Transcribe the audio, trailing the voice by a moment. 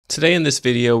Today in this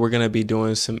video, we're going to be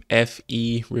doing some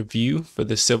FE review for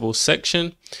the civil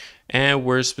section, and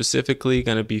we're specifically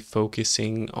going to be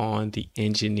focusing on the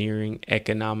engineering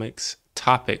economics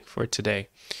topic for today.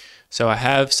 So I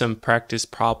have some practice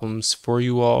problems for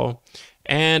you all,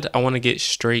 and I want to get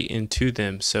straight into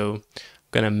them. So I'm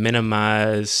going to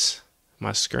minimize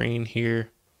my screen here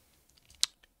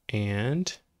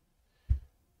and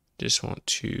just want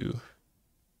to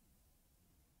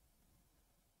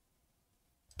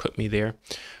put me there.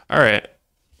 All right.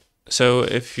 So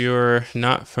if you're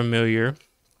not familiar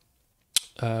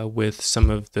with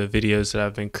some of the videos that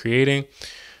I've been creating,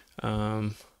 I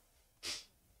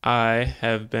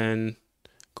have been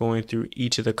going through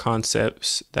each of the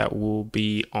concepts that will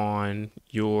be on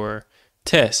your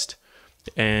test.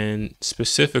 And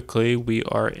specifically, we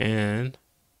are in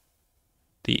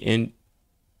the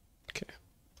okay,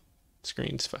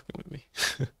 screen's fucking with me.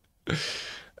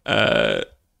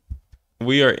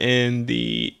 We are in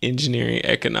the engineering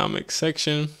economics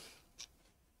section,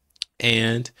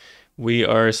 and we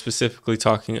are specifically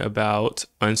talking about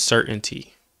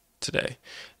uncertainty today.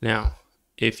 Now,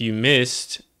 if you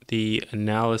missed the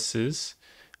analysis,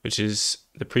 which is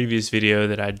the previous video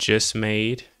that I just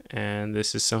made, and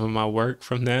this is some of my work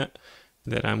from that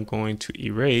I'm going to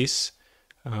erase,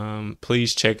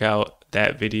 please check out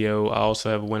that video. I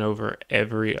also have went over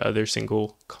every other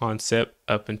single concept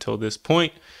up until this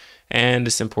point. And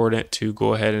it's important to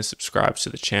go ahead and subscribe to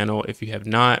the channel if you have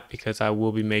not, because I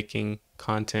will be making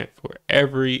content for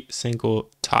every single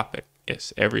topic.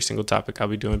 Yes, every single topic. I'll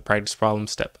be doing practice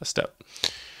problems step by step.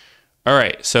 All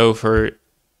right, so for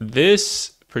this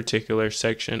particular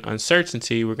section,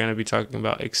 uncertainty, we're going to be talking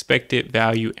about expected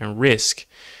value and risk.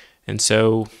 And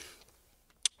so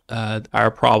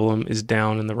our problem is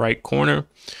down in the right corner. It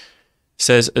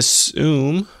says,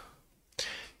 assume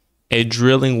a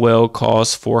drilling well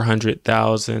costs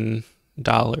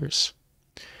 $400,000.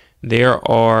 There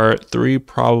are three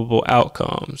probable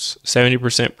outcomes: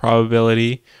 70%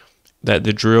 probability that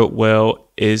the drilled well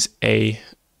is a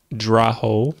dry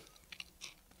hole,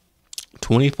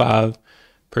 25%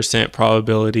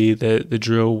 probability that the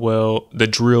drilled well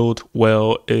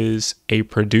is a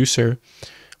producer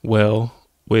well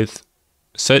with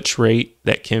such rate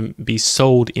that can be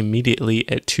sold immediately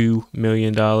at $2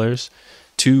 million.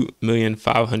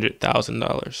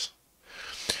 $2,500,000.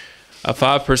 A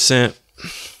 5%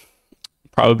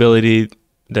 probability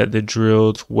that the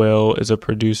drilled well is a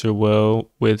producer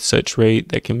well with such rate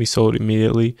that can be sold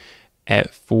immediately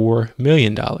at $4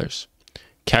 million.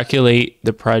 Calculate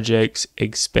the project's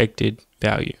expected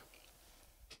value.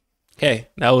 Okay,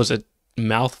 that was a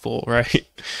mouthful, right?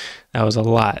 That was a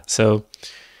lot. So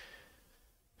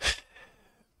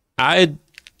I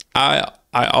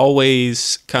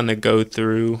always kind of go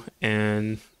through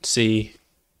and see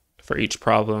for each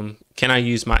problem, can I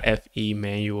use my FE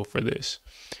manual for this?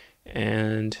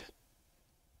 And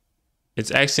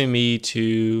it's asking me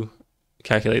to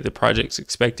calculate the project's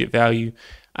expected value.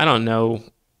 I don't know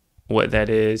what that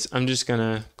is. I'm just going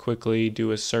to quickly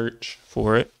do a search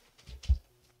for it.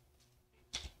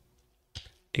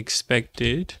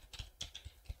 Expected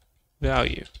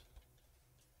value.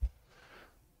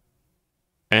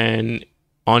 And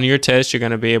on your test, you're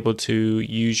going to be able to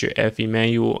use your FE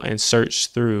manual and search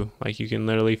through. Like, you can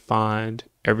literally find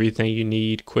everything you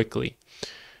need quickly.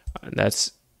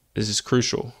 This is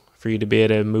crucial for you to be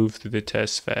able to move through the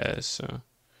test fast. So, all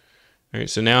right,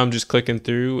 so now I'm just clicking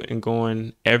through and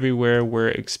going everywhere where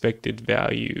expected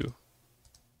value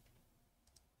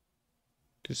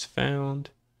is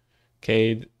found.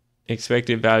 Okay,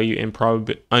 expected value in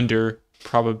under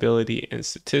probability and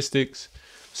statistics.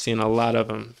 Seeing a lot of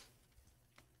them.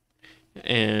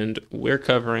 And we're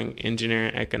covering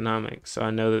engineering economics, so I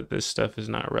know that this stuff is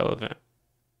not relevant.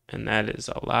 And that is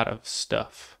a lot of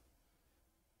stuff.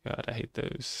 God, I hate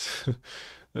those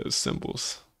those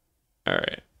symbols. All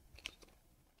right.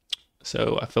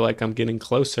 So I feel like I'm getting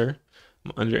closer.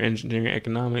 I'm under engineering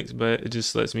economics, but it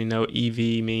just lets me know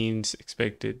EV means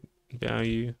expected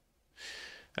value.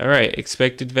 All right,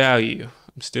 expected value.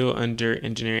 I'm still under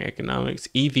engineering economics.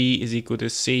 EV is equal to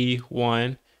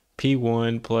C1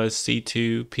 P1 plus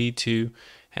C2 P2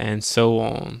 and so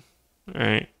on. All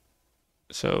right.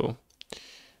 So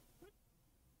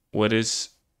what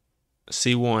is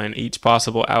C1? Each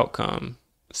possible outcome.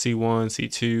 C1,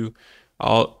 C2,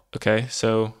 all. Okay.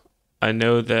 So I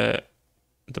know that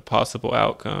the possible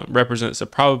outcome represents a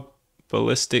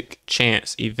probabilistic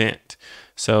chance event.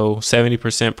 So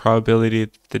 70%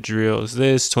 probability the drill is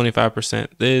this,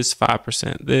 25% this,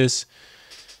 5% this.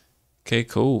 Okay,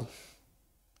 cool.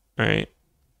 All right.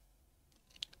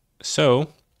 So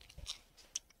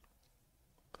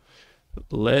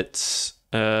let's,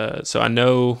 so I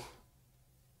know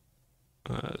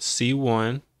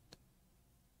C1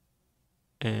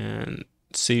 and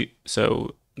C,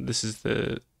 so this is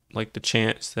the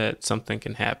chance that something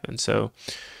can happen. So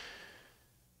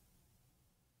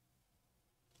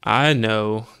I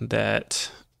know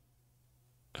that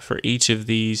for each of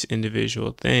these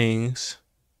individual things,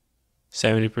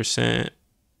 70%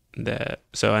 that,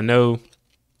 so I know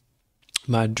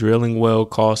my drilling well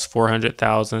costs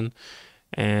 400,000,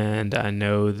 and I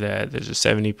know that there's a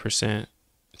 70%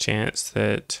 chance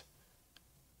that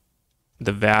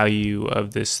the value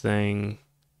of this thing,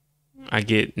 I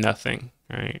get nothing,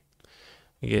 right?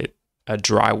 I get a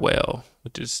dry well,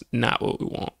 which is not what we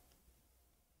want.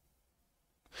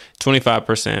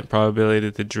 25% probability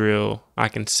that the drill, I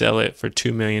can sell it for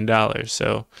 $2 million.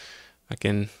 So I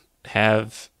can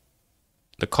have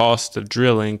the cost of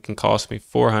drilling can cost me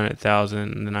 400,000,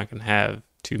 and then I can have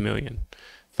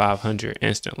 2,500,000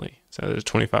 instantly. So there's a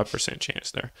 25%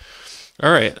 chance there.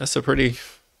 All right, that's a pretty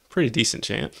decent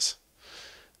chance.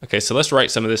 Okay, so let's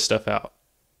write some of this stuff out.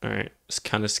 All right, let's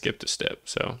kind of skip a step.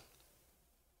 So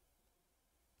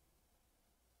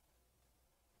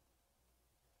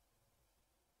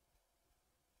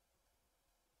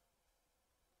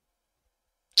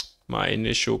my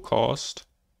initial cost,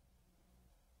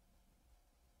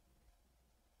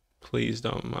 please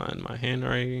don't mind my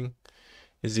handwriting,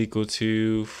 is equal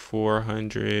to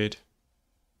 400.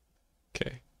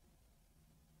 Okay,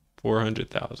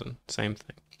 400,000, same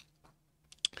thing.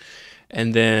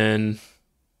 And then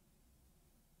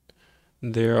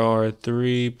there are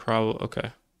three probably,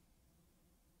 okay.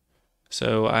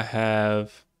 So I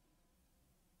have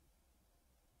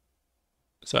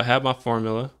my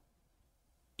formula,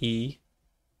 E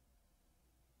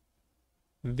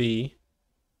V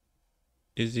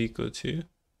is equal to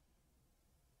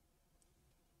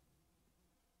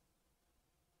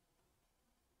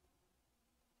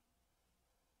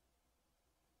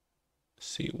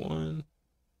C1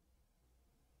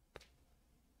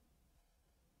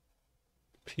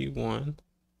 P1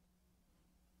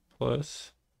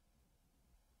 plus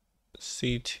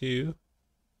C2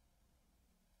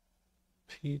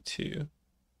 P2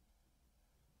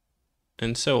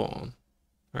 and so on.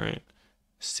 All right.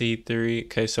 C3.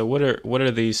 Okay, so what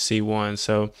are these C1?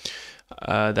 So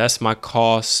that's my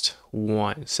cost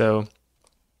 1. So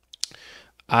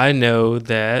I know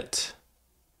that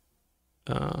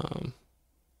the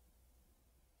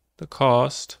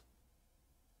cost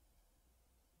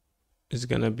is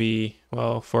going to be,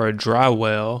 well, for a dry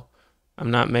well,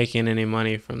 I'm not making any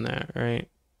money from that, right?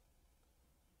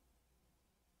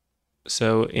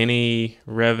 So any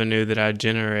revenue that I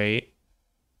generate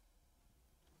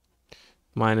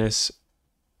minus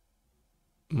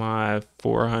my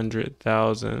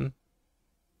 400,000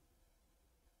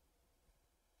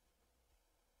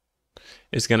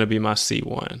 is going to be my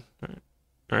C1, all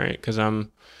right? Because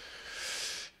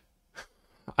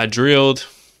I drilled,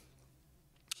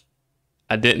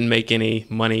 I didn't make any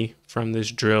money from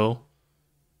this drill,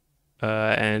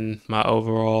 and my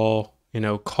overall,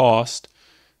 cost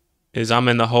is I'm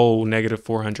in the hole negative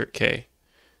 400K,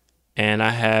 and I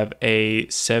have a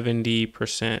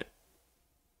 70%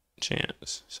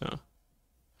 chance. So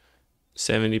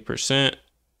 70%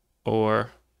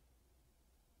 or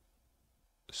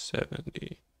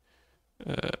 70,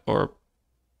 or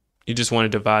you just want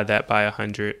to divide that by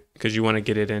 100 because you want to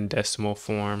get it in decimal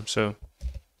form. So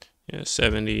yeah,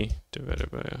 70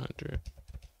 divided by 100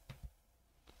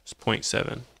 is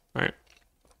 0.7, right?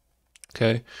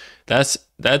 Okay, that's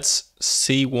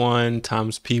C1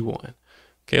 times P1.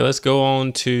 Okay, let's go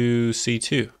on to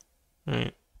C2. All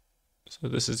right, so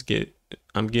this is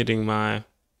I'm getting my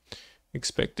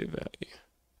expected value.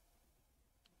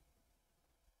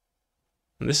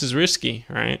 And this is risky,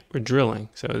 right? We're drilling,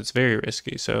 so it's very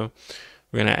risky. So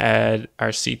we're gonna add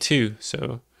our C2.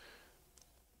 So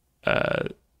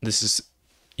this is,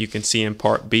 you can see in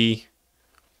part B,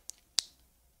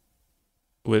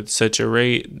 with such a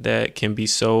rate that can be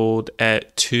sold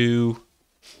at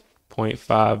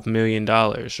 $2.5 million,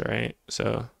 right?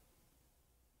 So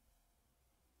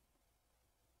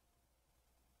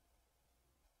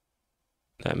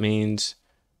that means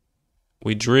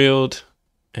we drilled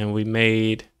and we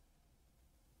made,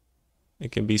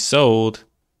 it can be sold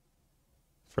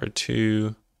for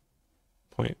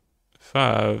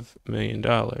 $2.5 million,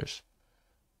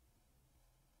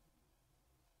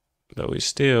 but we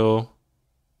still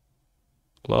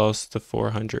lost the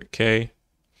 400K,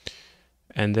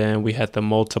 and then we had to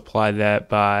multiply that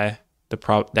by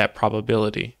that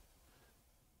probability.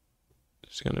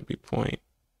 It's going to be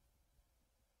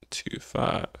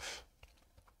 0.25.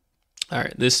 All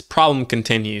right, this problem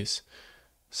continues.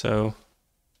 So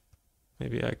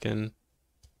maybe I can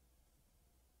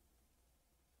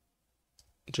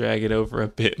drag it over a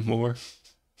bit more.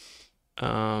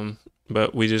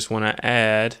 But we just want to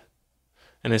add,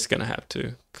 and it's going to have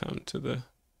to come to the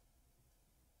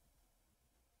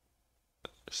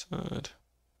other side.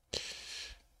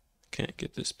 Can't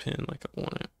get this pin like I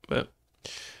want it, but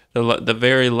the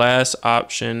very last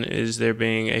option is there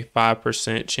being a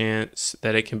 5% chance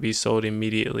that it can be sold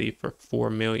immediately for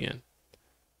 $4 million.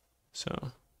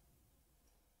 So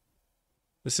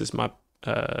this is my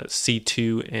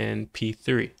C2 and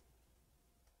P3.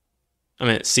 I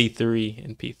meant C3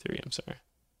 and P3, I'm sorry.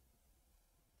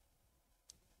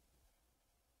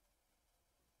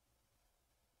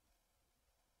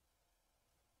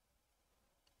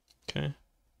 Okay,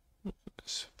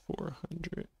 that's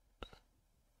 400.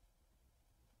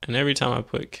 And every time I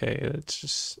put K, that's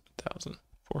just 1,000,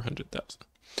 400,000.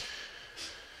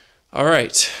 All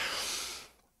right.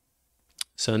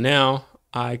 So now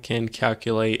I can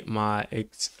calculate my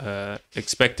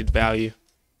expected value.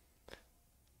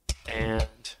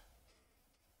 And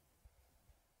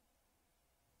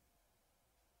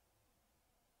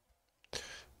I'm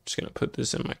just going to put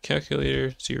this in my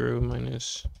calculator, 0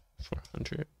 minus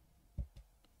 400.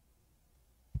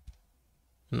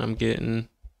 And I'm getting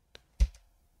a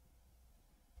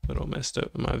little messed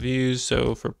up with my views.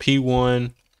 So for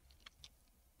P1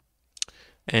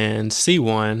 and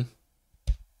C1,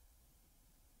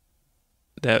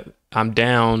 that I'm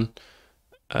down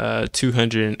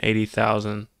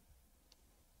 280,000.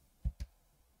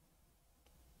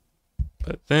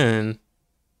 But then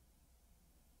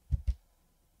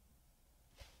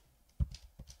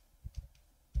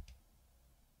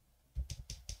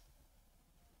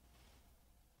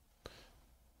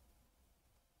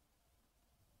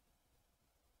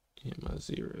my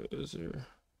zeros are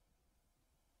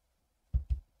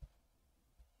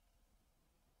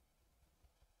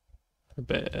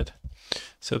bad.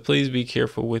 So please be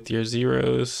careful with your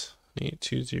zeros. Need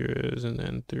 2 zeros and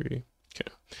then 3.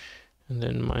 Okay. And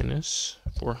then minus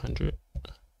 400.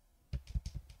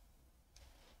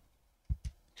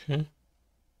 Okay.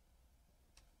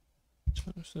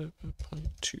 Times that by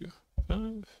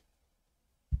 0.25.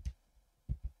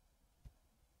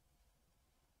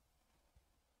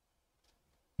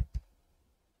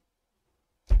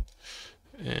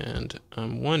 And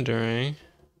I'm wondering,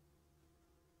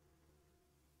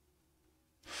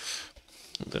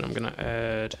 then I'm gonna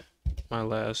add my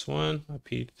last one, my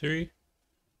P3.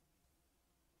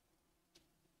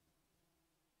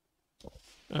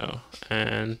 Oh,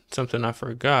 and something I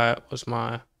forgot was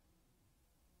my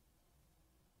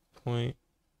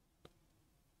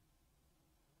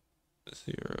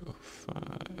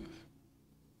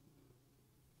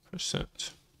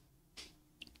 0.05%.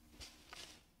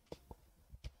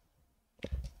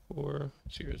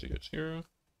 4000.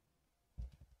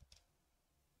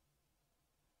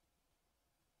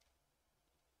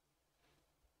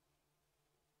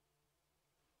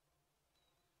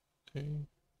 Okay.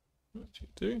 1, 2,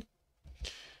 3.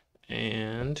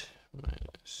 And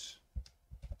minus.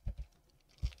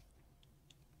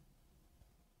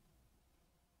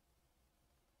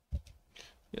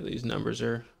 Yeah, these numbers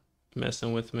are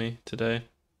messing with me today.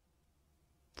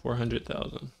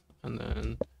 400,000, and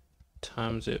then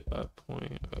times it by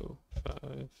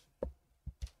 0.05.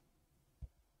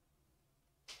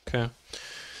 Okay,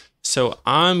 so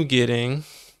I'm getting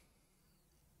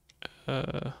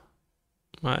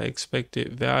my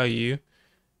expected value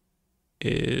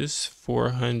is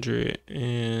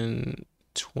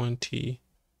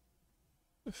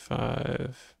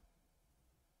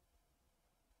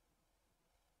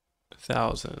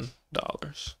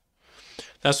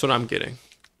That's what I'm getting.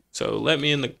 So let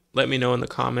me know in the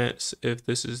comments if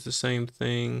this is the same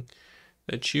thing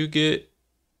that you get.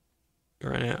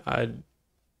 Right now,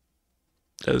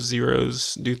 those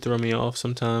zeros do throw me off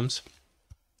sometimes.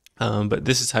 But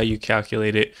this is how you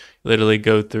calculate it. Literally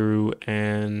go through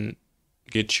and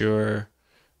get your,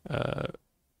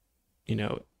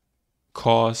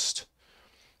 cost,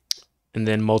 and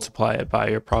then multiply it by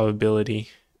your probability.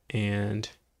 And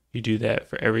you do that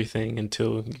for everything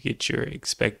until you get your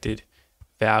expected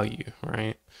value,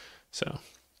 right? So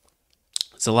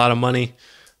it's a lot of money.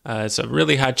 It's a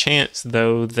really high chance,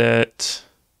 though, that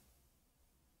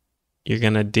you're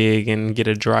going to dig and get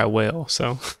a dry well.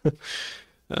 So,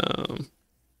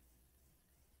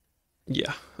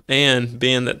 yeah. And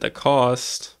being that the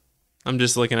cost, I'm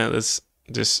just looking at this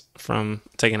just from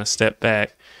taking a step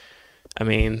back. I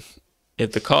mean,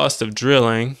 if the cost of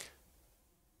drilling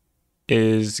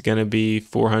is going to be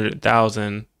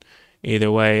 400,000,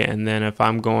 either way. And then if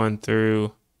I'm going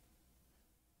through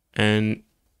and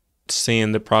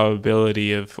seeing the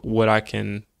probability of what I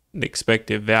can, the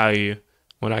expected value,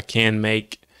 what I can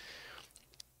make,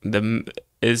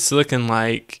 it's looking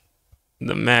like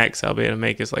the max I'll be able to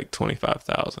make is like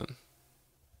 25,000.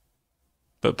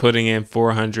 But putting in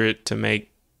 400 to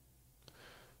make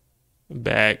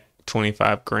back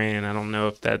 25 grand, I don't know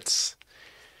if it's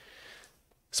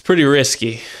pretty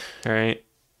risky. All right.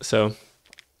 So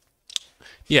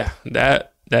yeah,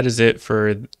 that is it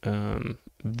for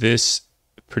this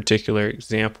particular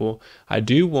example. I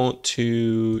do want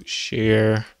to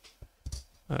share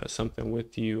something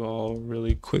with you all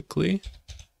really quickly.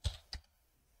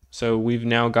 So we've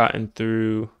now gotten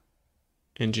through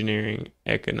engineering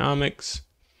economics.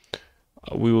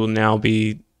 We will now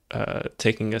be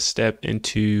taking a step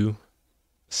into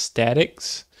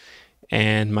statics,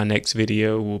 and my next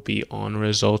video will be on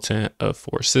resultant of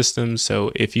force systems.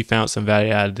 So if you found some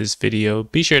value out of this video,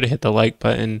 be sure to hit the like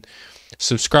button,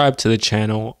 subscribe to the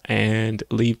channel, and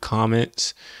leave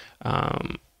comments.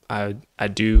 I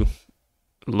do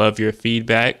love your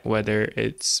feedback, whether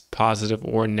it's positive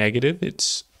or negative.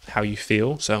 It's how you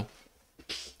feel. So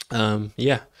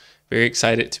yeah, very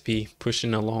excited to be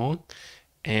pushing along.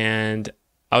 And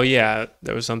oh yeah,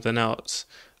 there was something else.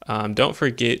 Don't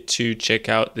forget to check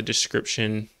out the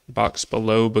description box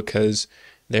below, because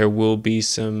there will be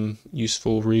some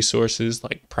useful resources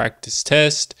like practice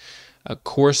test,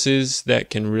 courses that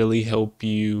can really help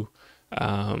you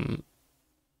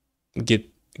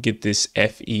get this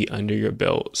FE under your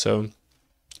belt. So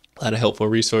a lot of helpful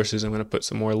resources. I'm going to put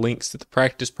some more links to the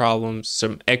practice problems,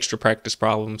 some extra practice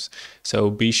problems. So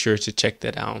be sure to check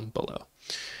that out below.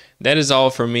 That is all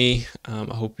for me. I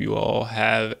hope you all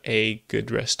have a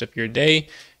good rest of your day,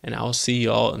 and I'll see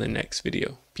you all in the next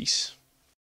video. Peace.